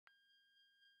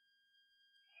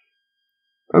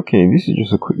Okay, this is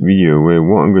just a quick video where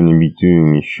what I'm going to be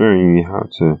doing is showing you how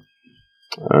to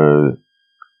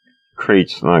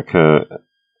create like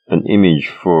an image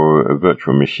for a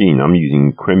virtual machine. I'm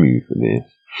using Qemu for this.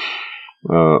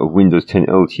 A Windows 10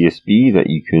 LTSB that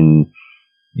you can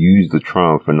use the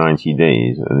trial for 90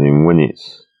 days, and then when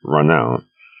it's run out,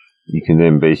 you can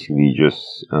then basically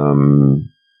just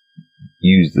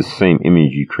use the same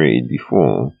image you created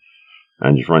before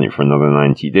and just run it for another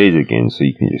 90 days again, so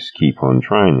you can just keep on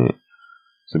trying it.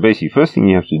 So basically, first thing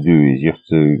you have to do is you have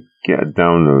to get a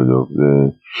download of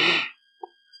the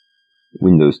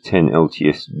Windows 10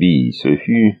 LTSB. So if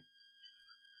you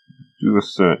do a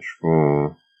search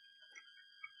for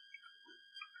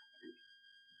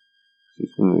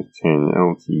Windows 10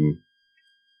 LTSB,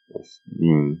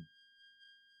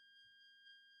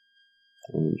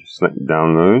 and just select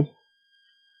download,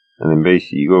 and then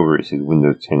basically you go over it says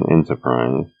Windows 10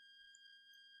 Enterprise.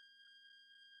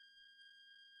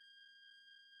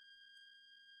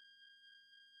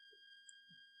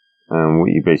 And what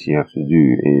you basically have to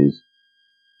do is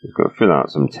you've got to fill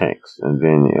out some text, and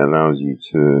then it allows you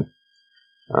to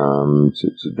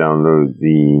download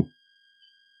the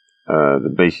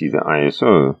basically the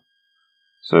ISO.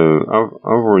 So I've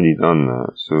already done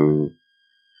that. So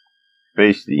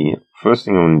basically, first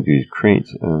thing I want to do is create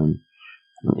an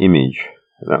image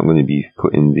that I'm going to be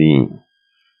putting the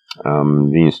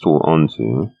install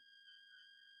onto.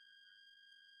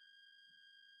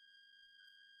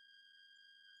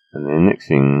 And then next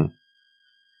thing,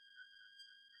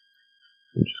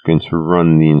 I'm just going to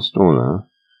run the installer.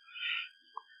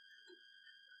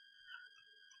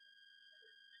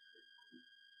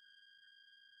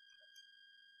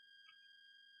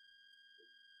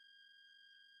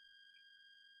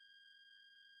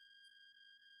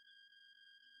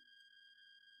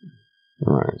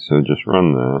 Alright, so just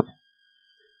run that.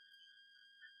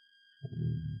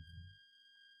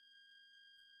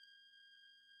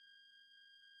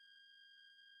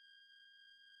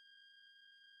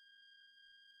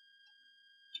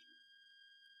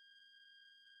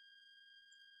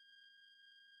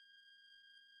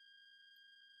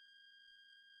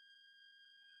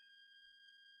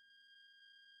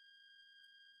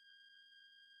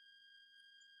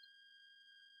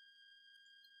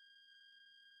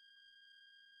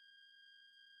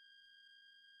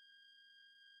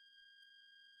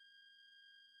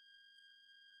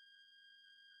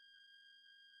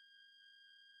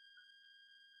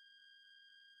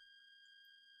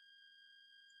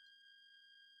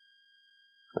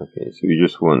 Okay, so we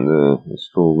just want the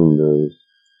install Windows.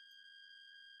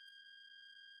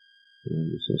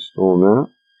 Just install that.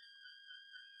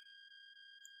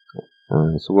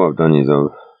 So what I've done is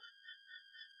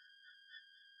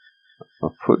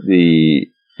I've put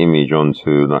the image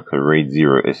onto like a RAID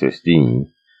 0 SSD,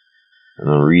 and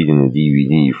I'm reading the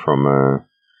DVD from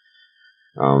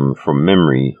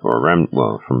memory, or a RAM,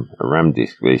 well, from a RAM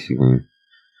disk basically.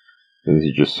 So this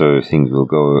is just so things will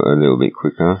go a little bit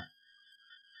quicker.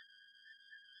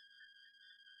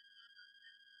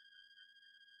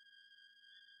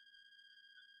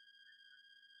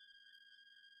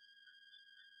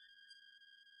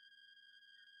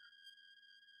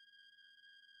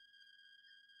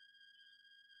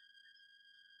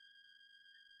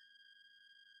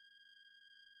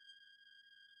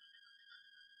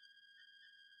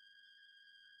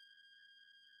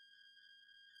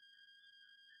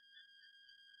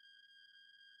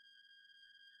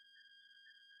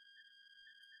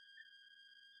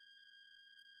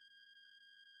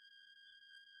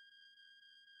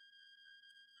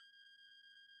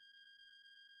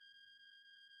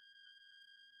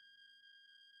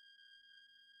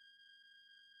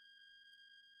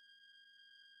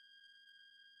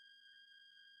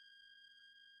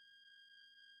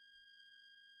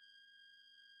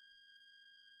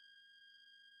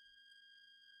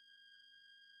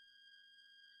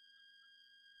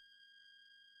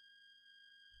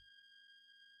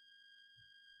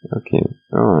 Okay,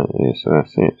 alright, yeah, so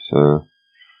that's it. So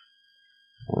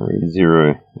RAID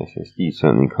 0 SSD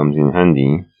certainly comes in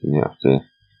handy, so you have to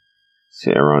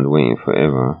sit around waiting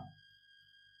forever.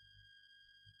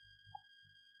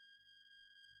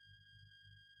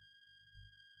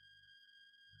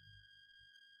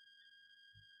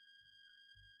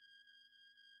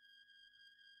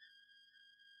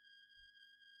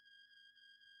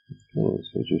 Okay,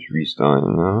 so just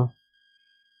restarting now.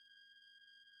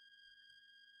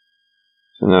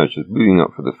 So now it's just booting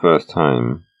up for the first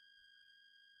time.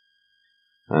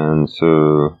 And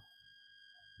so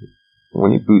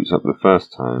when it boots up the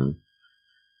first time,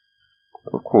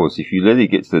 of course, if you let it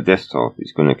get to the desktop,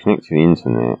 it's going to connect to the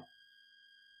internet.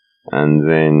 and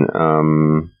then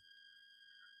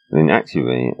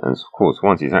activate. And of course,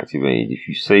 once it's activated, if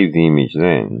you save the image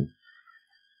then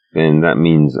that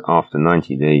means after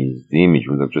 90 days, the image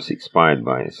will have just expired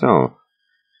by itself.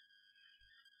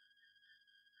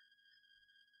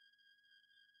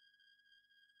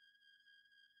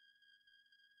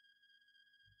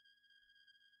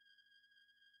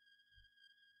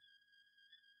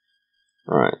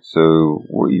 Right, so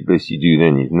what you basically do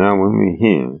then is now when we're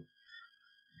here,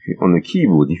 on the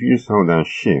keyboard, if you just hold down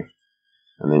Shift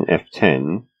and then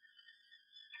F10,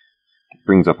 it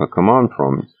brings up a command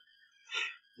prompt.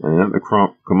 And at the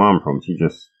command prompt, you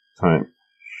just type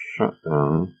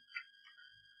shutdown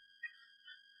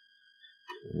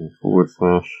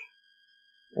 /S.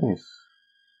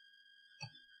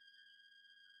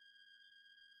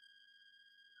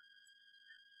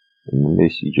 And then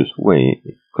basically just wait.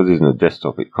 Because there's no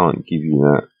desktop, it can't give you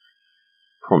that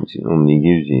prompt it normally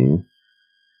gives you.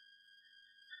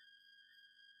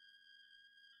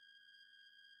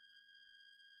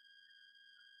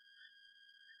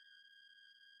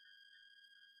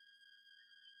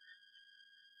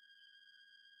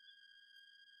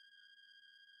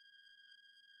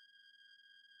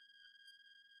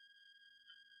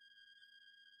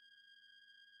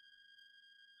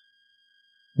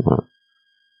 Right.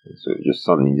 So it just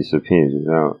suddenly disappears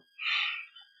without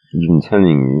even telling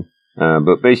you.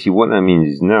 But basically what that means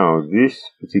is now this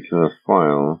particular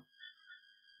file,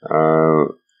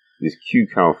 this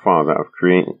QCal file that I've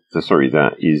created,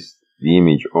 that is the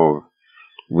image of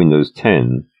Windows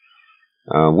 10.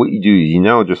 What you do is you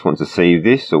now just want to save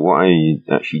this. So what I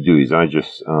actually do is I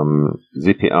just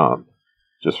zip it up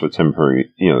just for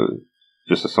temporary,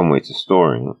 just as some way to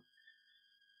store it.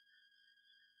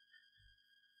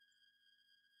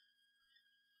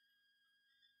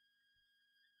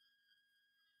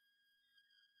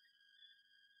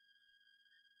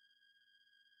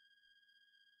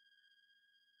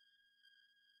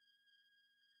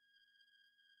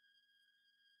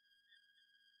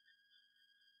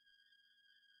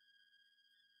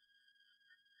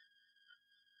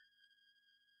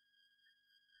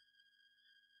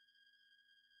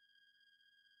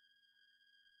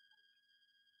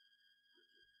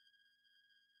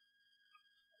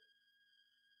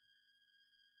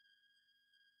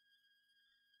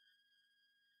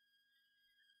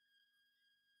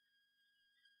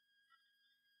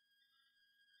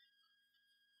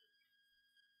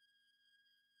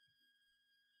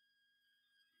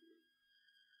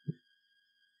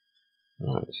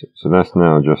 Right, so that's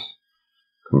now just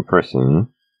compressing.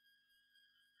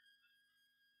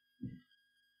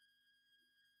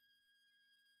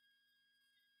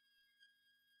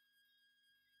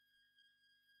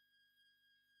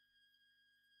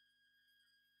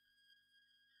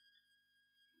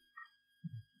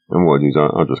 And what I'll do is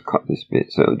I'll just cut this bit,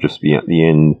 so it'll just be at the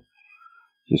end.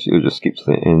 It'll just skip to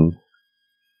the end.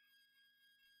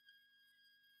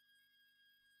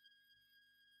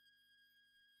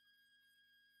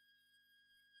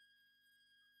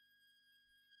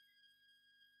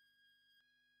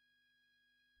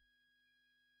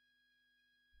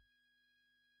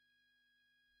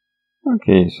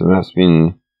 Okay, so that's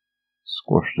been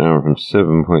squashed down from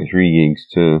 7.3 gigs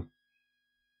to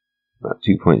about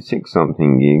 2.6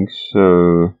 something gigs.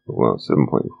 So, well,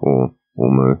 7.4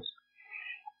 almost.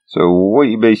 So what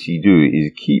you basically do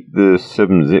is keep the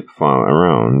 7-zip file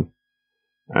around,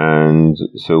 and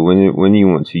so when you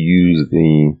want to use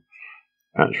the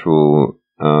actual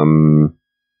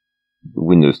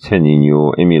Windows 10 in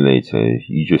your emulator,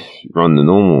 you just run the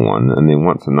normal one, and then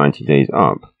once the 90 days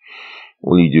up,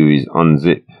 all you do is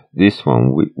unzip this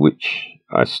one, which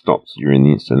I stopped during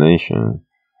the installation,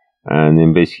 and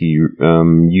then basically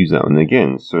use that one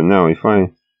again. So now if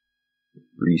I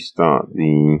restart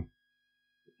the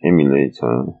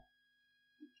emulator,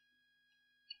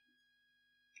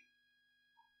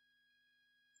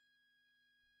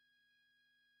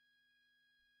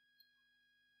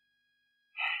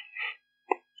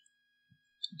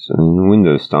 so then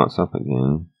Windows starts up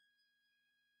again.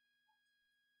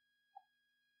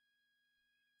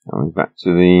 Now we're back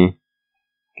to the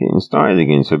getting started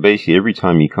again. So basically every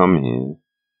time you come here,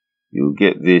 you'll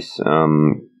get this,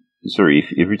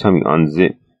 every time you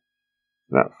unzip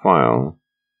that file,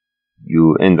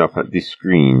 you'll end up at this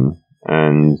screen,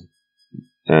 and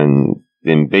then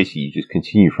basically you just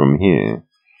continue from here.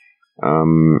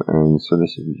 And so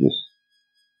let's see,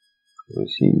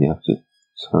 you have to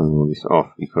turn all this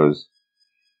off, because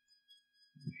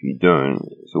if you don't,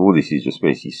 so all this is just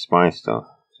basically spy stuff.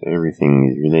 So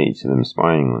everything is related to them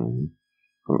spying on you.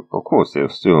 Of course, they'll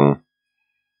still,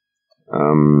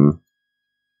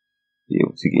 be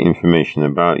able to get information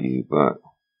about you, but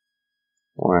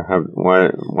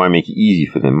why make it easy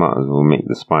for them? Might as well make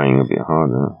the spying a bit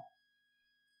harder.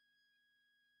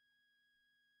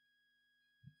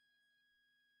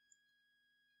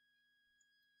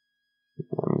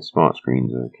 I mean, smart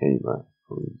screens are okay, but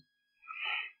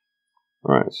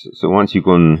alright, so once you've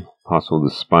gone past all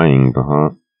the spying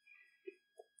part,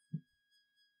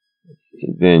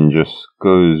 it then just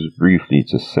goes briefly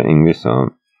to setting this up.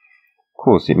 Of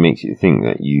course, it makes it think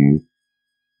that you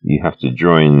have to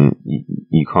join,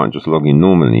 you can't just log in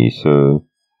normally, so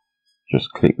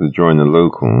just click the join a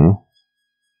local,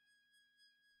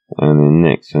 and then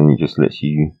next, and it just lets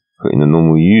you put in a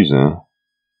normal user.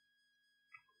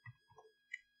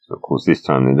 So of course this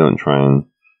time they don't try and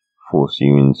force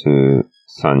you into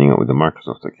signing up with the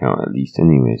Microsoft account, at least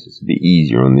anyway, so it's a bit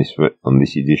easier on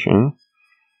this edition.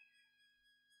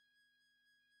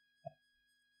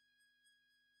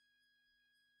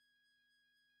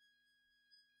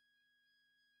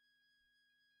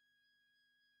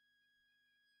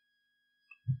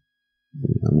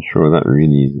 I'm sure that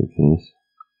really is the case.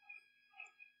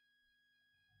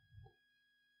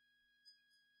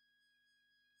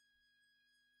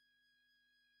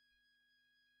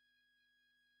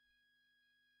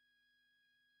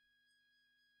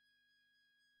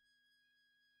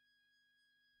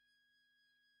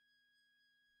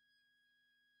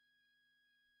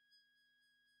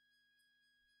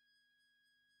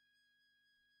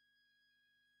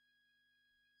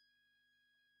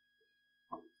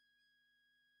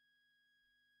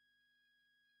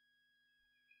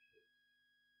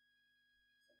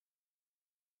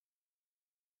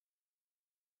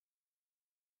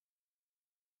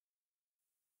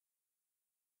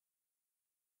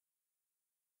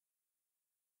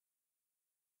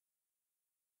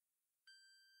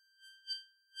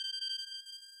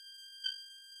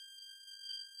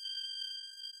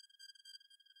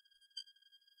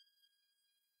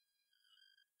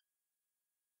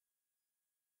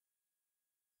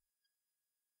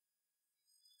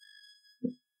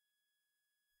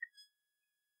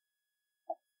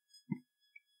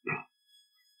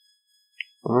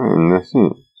 Alright, and that's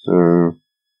it. So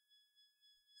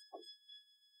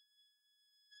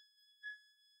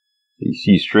you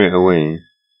see straight away,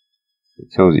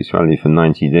 it tells it's valid for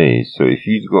 90 days. So if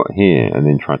you got here and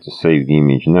then tried to save the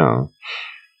image now,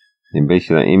 then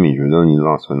basically that image would only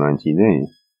last for 90 days.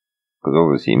 Because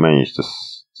obviously it managed to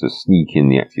sneak in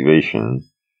the activation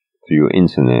through your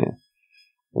internet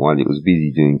while it was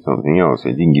busy doing something else. So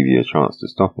it didn't give you a chance to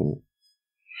stop it.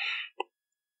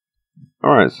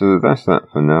 Alright, so that's that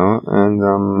for now, and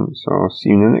so I'll see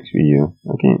you in the next video.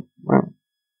 Okay, bye.